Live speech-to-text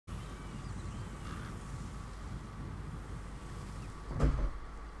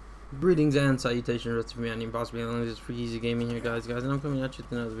Greetings and salutations, rest of humanity and possibly along this free easy gaming here, guys, and I'm coming at you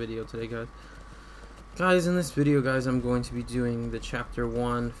with another video today, guys. In this video, guys, I'm going to be doing the chapter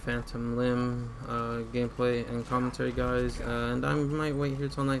 1 Phantom Limb gameplay and commentary, guys, and I might wait here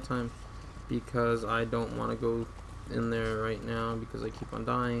till nighttime because I don't want to go in there right now because I keep on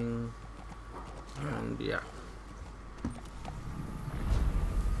dying, and yeah.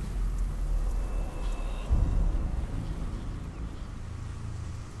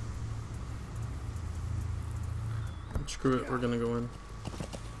 Screw it, we're gonna go in.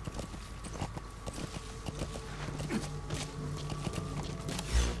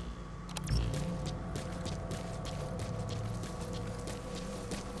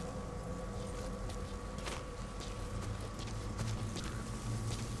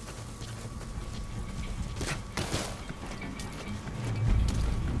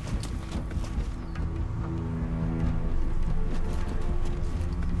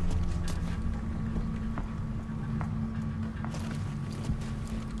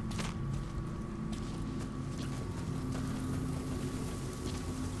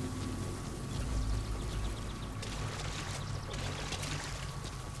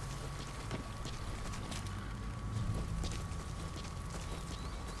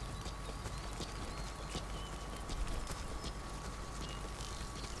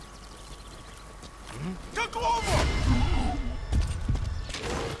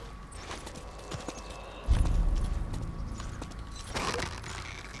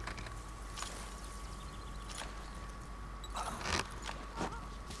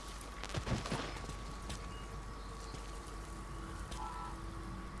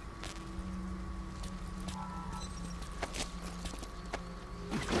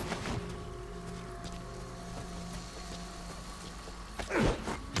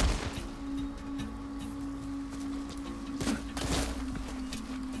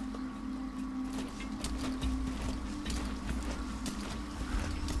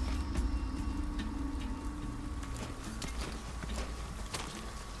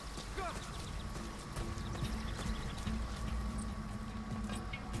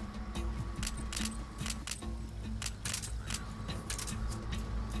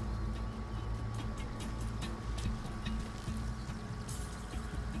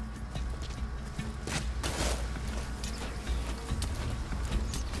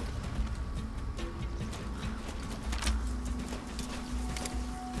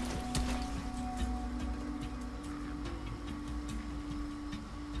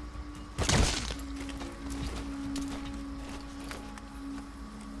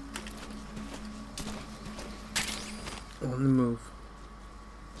 On the move.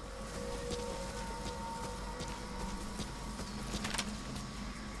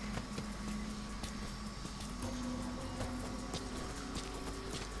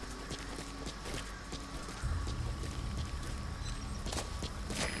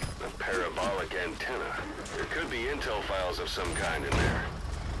 A parabolic antenna. There could be intel files of some kind in there.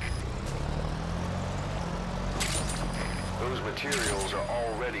 Those materials are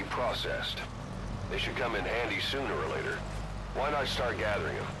already processed. They should come in handy sooner or later. Why not start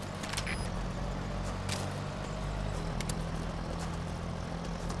gathering them?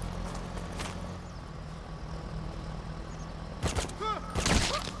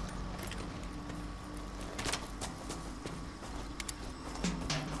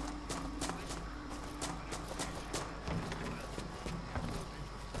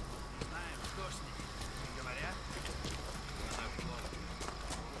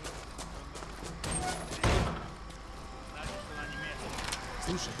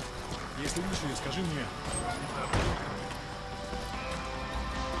 Слушай, если видишь ее, скажи мне.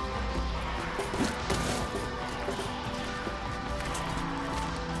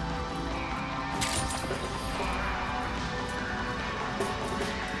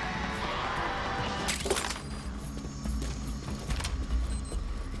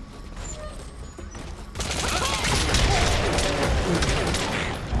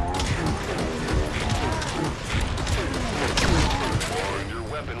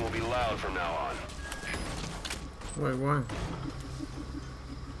 From now on. Wait, why?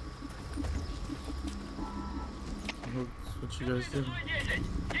 That's what you guys did.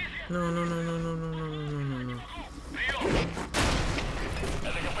 No.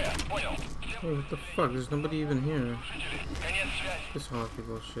 Wait, what the fuck? There's nobody even here. This hockey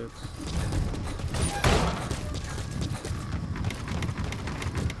bullshit.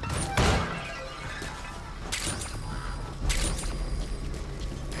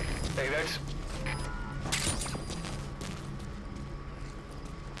 Hey, that's...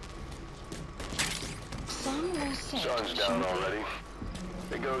 Sun's down already.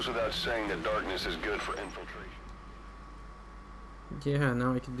 It goes without saying that darkness is good for infiltration. Yeah,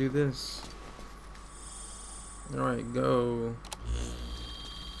 now I can do this. Alright, go.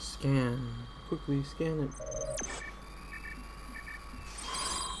 Scan. Quickly scan it.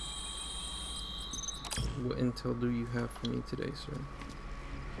 What intel do you have for me today, sir?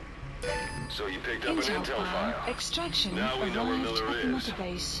 So you picked up an intel file. Extraction. Now we know where Miller is.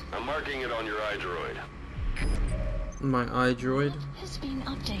 Base. I'm marking it on your iDroid. My iDroid? Has been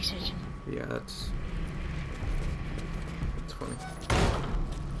updated. Yeah, that's funny.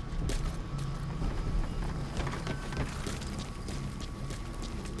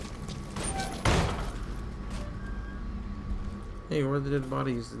 Hey, where are the dead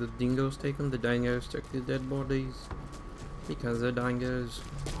bodies? Did the dingoes take them? The dingoes took the dead bodies? Because they're dingoes.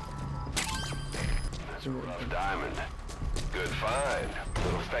 That's a rough diamond. Good find.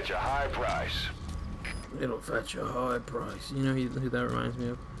 It'll fetch a high price. It'll fetch a high price. You know who that reminds me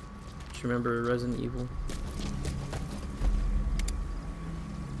of? Just remember Resident Evil?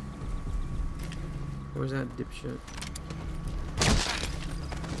 Where's that dipshit?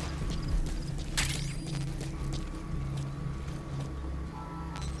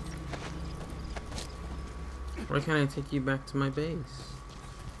 Why can't I take you back to my base?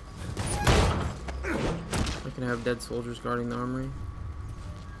 I can have dead soldiers guarding the armory.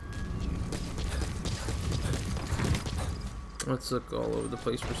 Let's look all over the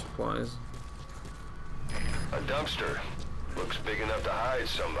place for supplies. A dumpster. Looks big enough to hide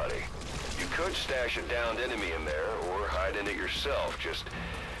somebody. You could stash a downed enemy in there, or hide in it yourself. Just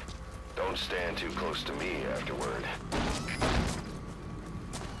don't stand too close to me afterward.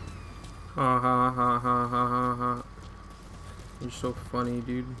 Ha ha ha ha ha ha ha. You're so funny,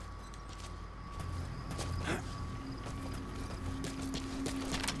 dude.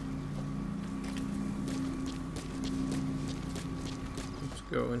 Let's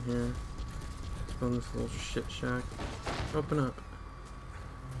go in here. Let's go in this little shit shack. Open up.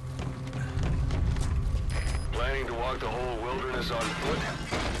 Planning to walk the whole wilderness on foot?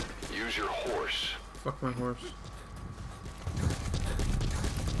 Use your horse. Fuck my horse.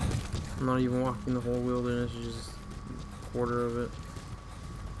 I'm not even walking the whole wilderness, just a quarter of it.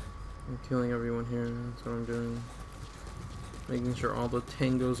 I'm killing everyone here, that's what I'm doing. Making sure all the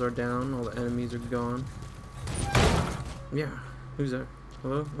tangos are down, all the enemies are gone. Yeah, who's there?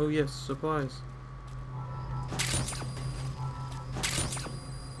 Hello? Oh yes, supplies.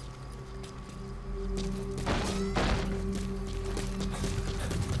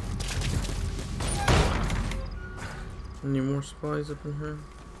 Any more supplies up in here?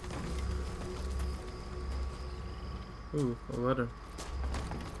 Ooh, a letter.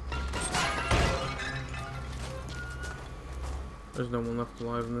 There's no one left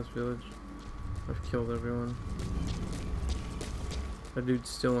alive in this village. I've killed everyone. That dude's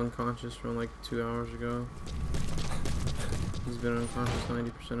still unconscious from like 2 hours ago. He's been unconscious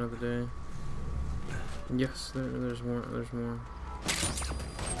 90% of the day. Yes, there's more. There's more.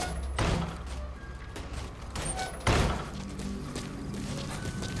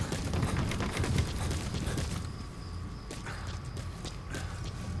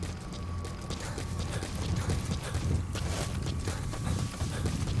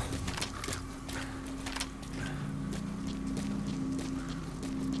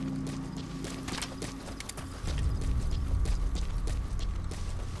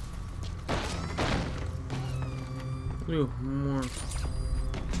 Ooh, more.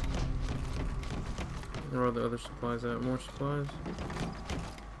 Where are the other supplies at? More supplies?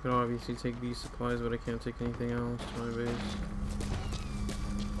 I could obviously take these supplies, but I can't take anything else to my base.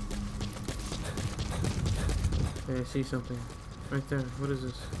 Okay, I see something. Right there. What is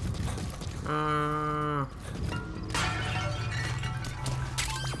this? Ah.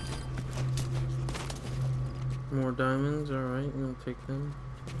 More diamonds. Alright, I'm gonna take them.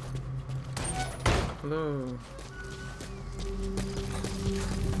 Hello.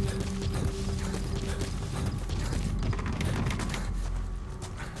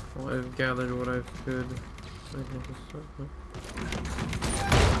 Well, I've gathered what I could.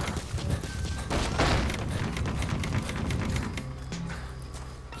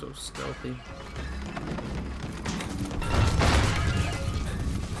 So stealthy.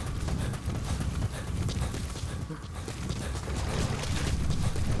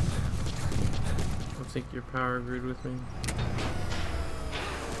 I'll take your power grid with me.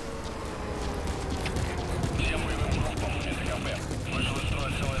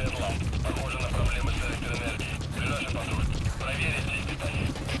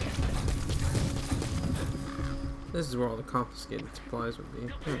 This is where all the confiscated supplies would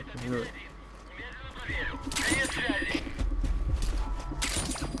be. I knew it.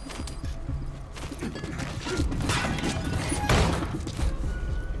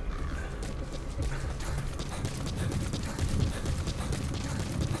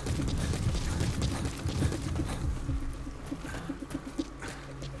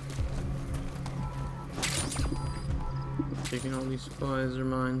 taking all these supplies are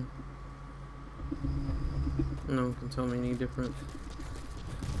mine. No one can tell me any different.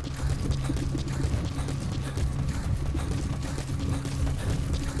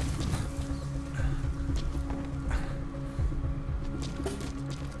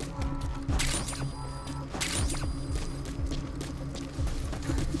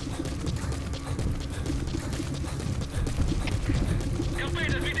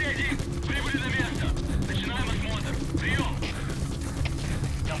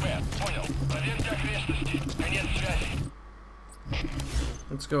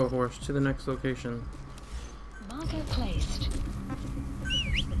 Let's go, horse, to the next location. Marker placed.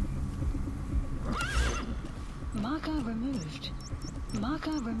 Marker removed.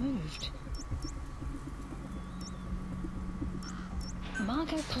 Marker removed.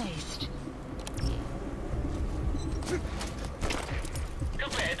 Marker placed.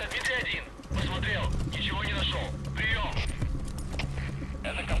 КП, это 2-1. Посмотрел, ничего не нашел. Прием.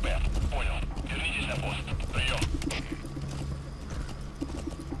 Это КП. Понял. Вернитесь на пост. Прием.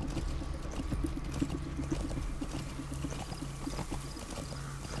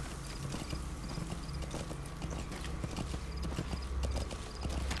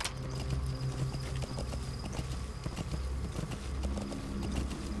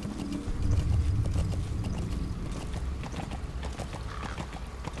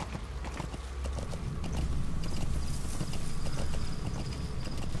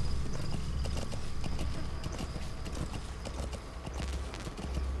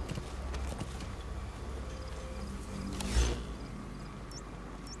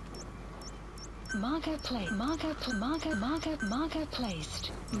 Marker placed. Marker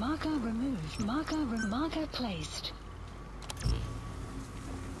placed. Marker removed. Marker placed.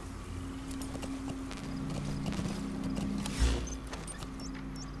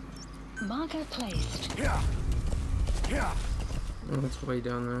 Marker placed. Oh, it's way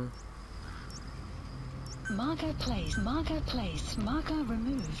down there. Marker placed. Marker placed. Marker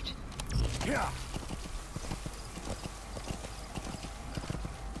removed.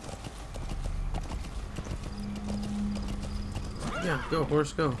 Yeah, go,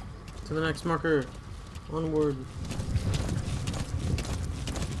 horse, go. To the next marker. Onward.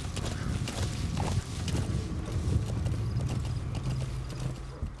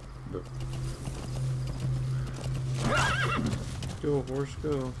 Go, horse,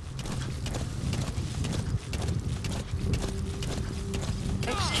 go.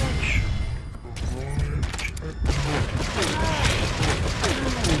 Exchange.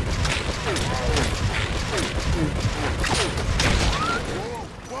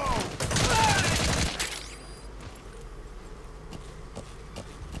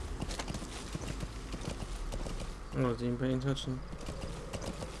 I wasn't even paying attention.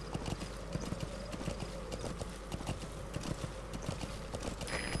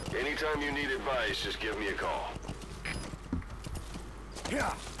 Anytime you need advice, just give me a call.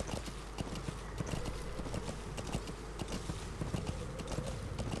 Yeah.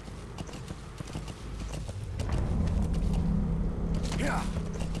 Yeah.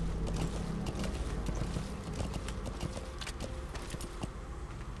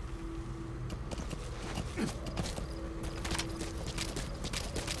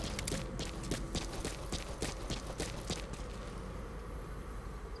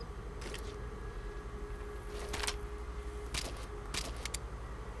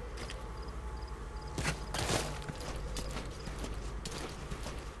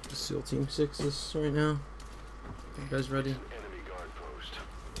 SEAL Team 6 is right now. You guys ready? Enemy guard post.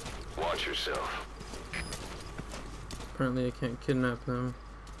 Watch yourself. Apparently I can't kidnap them,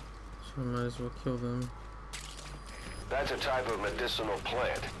 so I might as well kill them. That's a type of medicinal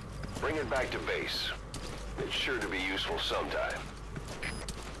plant. Bring it back to base. It's sure to be useful sometime.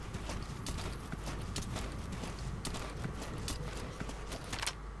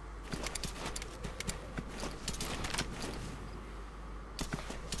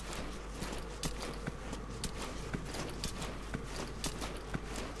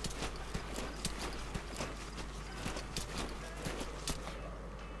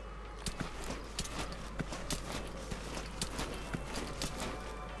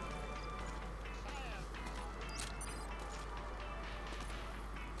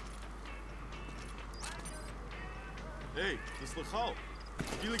 Эй, ты слыхал?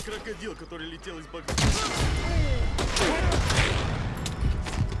 Белый крокодил, который летел из багажа.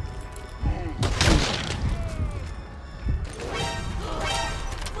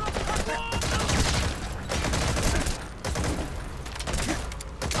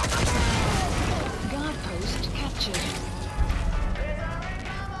 Guard post captured.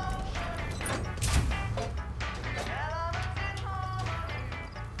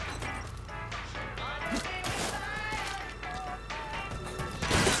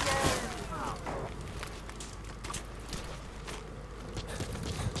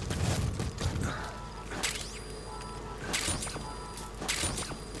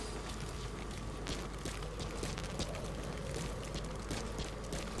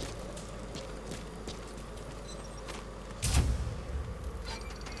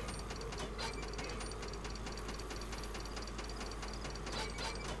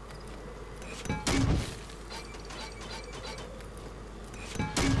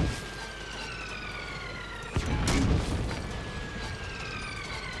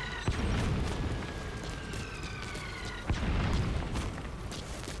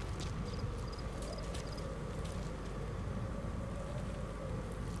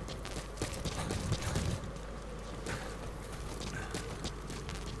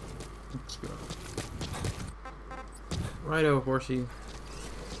 Righto, horsey.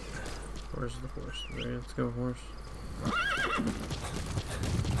 Where's the horse? There, let's go, horse.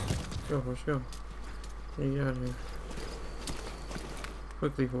 Go, horse, go. Get you out of here.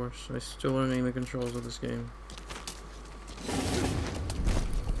 Quickly, horse. I'm still learning the controls of this game.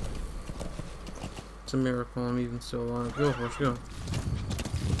 It's a miracle I'm even still alive. Go, horse, go.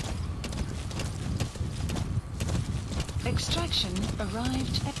 Extraction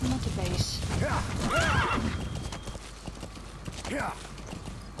arrived at Mother Base.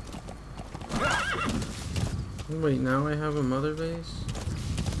 Wait, now I have a mother base?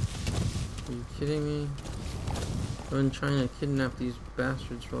 Are you kidding me? I've been trying to kidnap these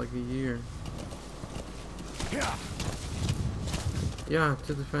bastards for like a year. Yeah,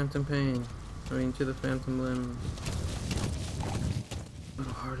 to the Phantom Pain. I mean, to the Phantom Limb. A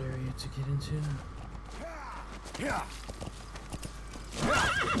little hard area to get into.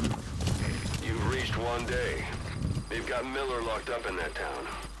 You've reached one day. They've got Miller locked up in that town.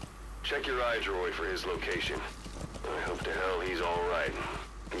 Check your eyes, Roy, for his location. I hope to hell he's alright.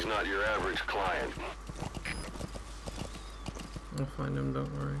 He's not your average client. I'll find him,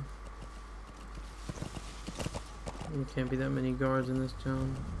 don't worry. There can't be that many guards in this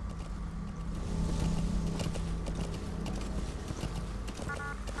town.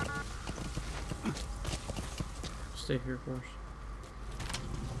 Stay here, horse.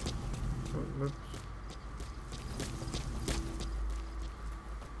 Oh, whoops.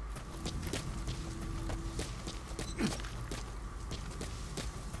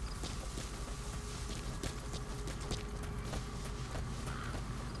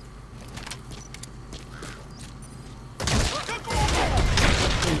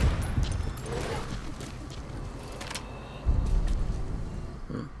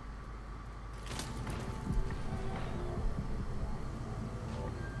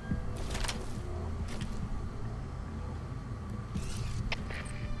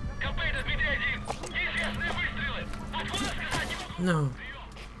 No.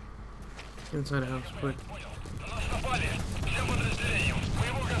 Inside the house, quick.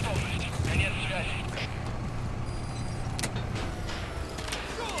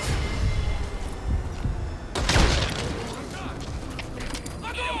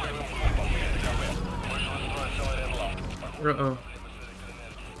 Uh-oh.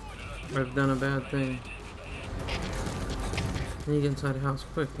 I've done a bad thing. I need to get inside the house,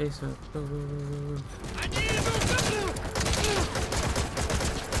 quick, ASAP. Go, go, go, go, go.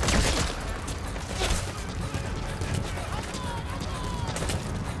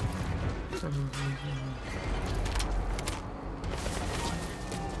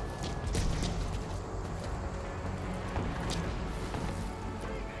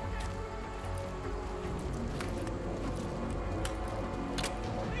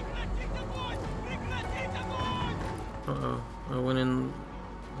 Uh-oh. I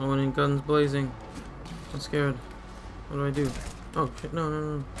went in guns blazing. I'm scared. What do I do? Oh shit, no,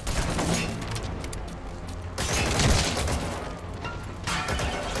 no, no.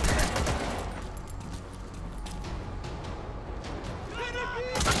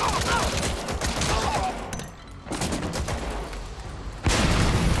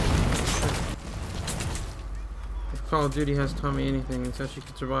 If Call of Duty has taught me anything, it's that you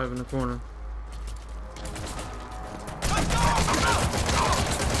can survive in the corner.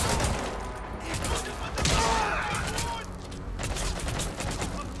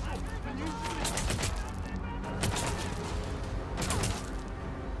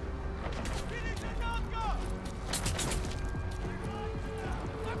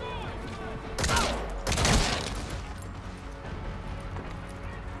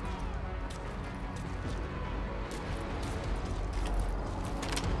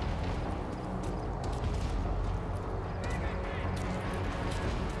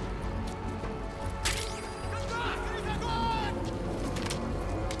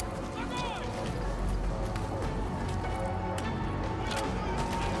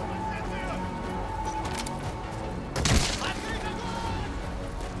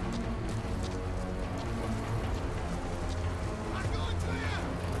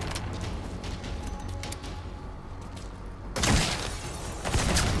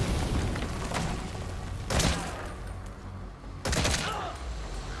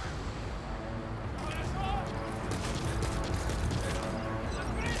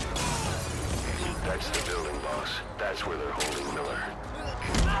 That's the building, boss. That's where they're holding Miller.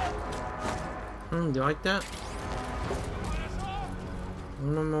 Do you like that?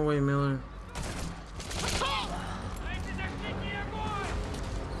 I'm on my way, Miller.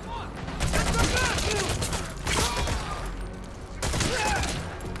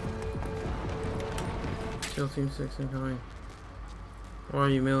 Kill Team 6 incoming. Where are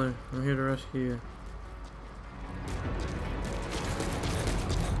you, Miller? I'm here to rescue you.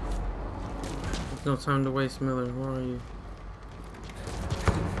 There's no time to waste, Miller. Where are you?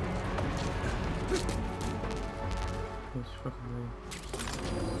 He's fucking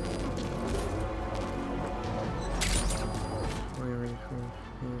weird.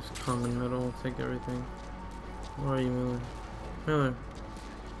 Just common metal, take everything. Where are you, Miller? Miller!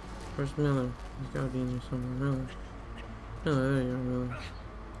 Where's Miller? He's gotta be in here somewhere. Miller. Miller, there you are, Miller.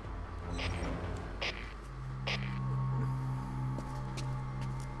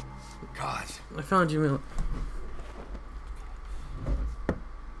 God. I found you, Miller.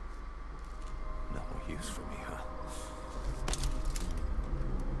 No more use for me, huh?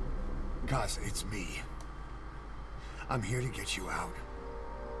 Guys, it's me. I'm here to get you out.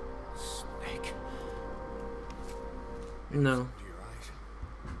 Snake. No. To your eyes.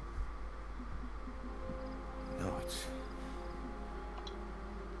 No, it's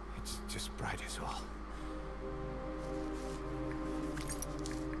just bright as all.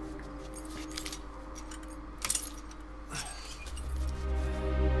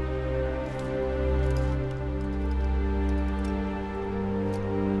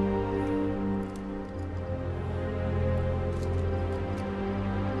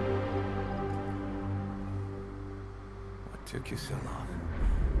 Took you so long.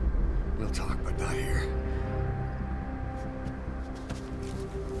 We'll talk, but not here.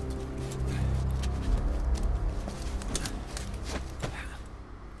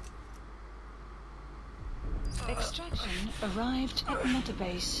 Extraction arrived at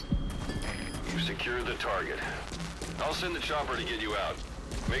Metabase. You've secured the target. I'll send the chopper to get you out.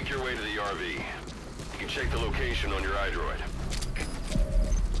 Make your way to the RV. You can check the location on your iDroid.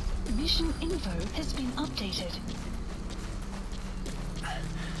 Mission info has been updated.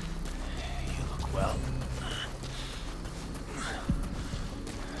 You look well.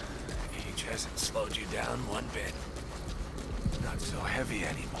 Age hasn't slowed you down one bit. Not so heavy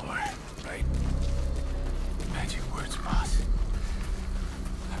anymore, right? Magic words, boss.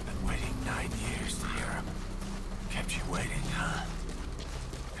 I've been waiting 9 years to hear them. Kept you waiting, huh?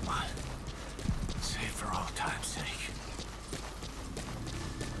 Come on. Say it for all time's sake.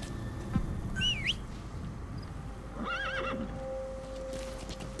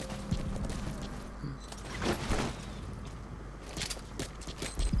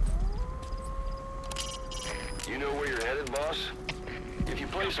 You know where you're headed, boss? If you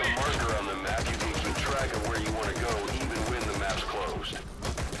place a marker on the map, you can keep track of where you want to go, even when the map's closed.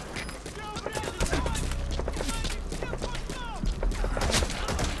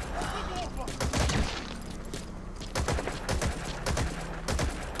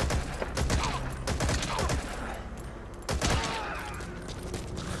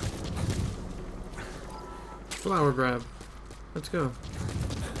 Flower grab. Let's go.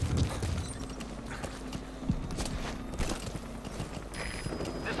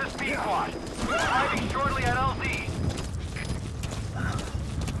 This is B-Quad. We're arriving shortly at LZ.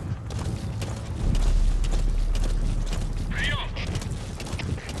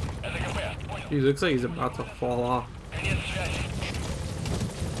 He looks like he's about to fall off. This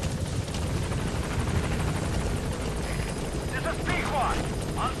is B-Quad.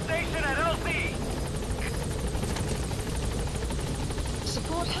 On station at LZ.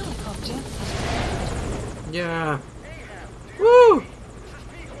 Support helicopter. Yeah. Woo!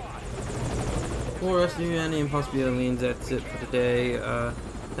 For rest of humanity and possibly aliens, that's it for today.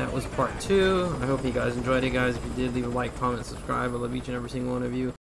 That was part 2. I hope you guys enjoyed it, guys. If you did, leave a like, comment, subscribe. I love each and every single one of you.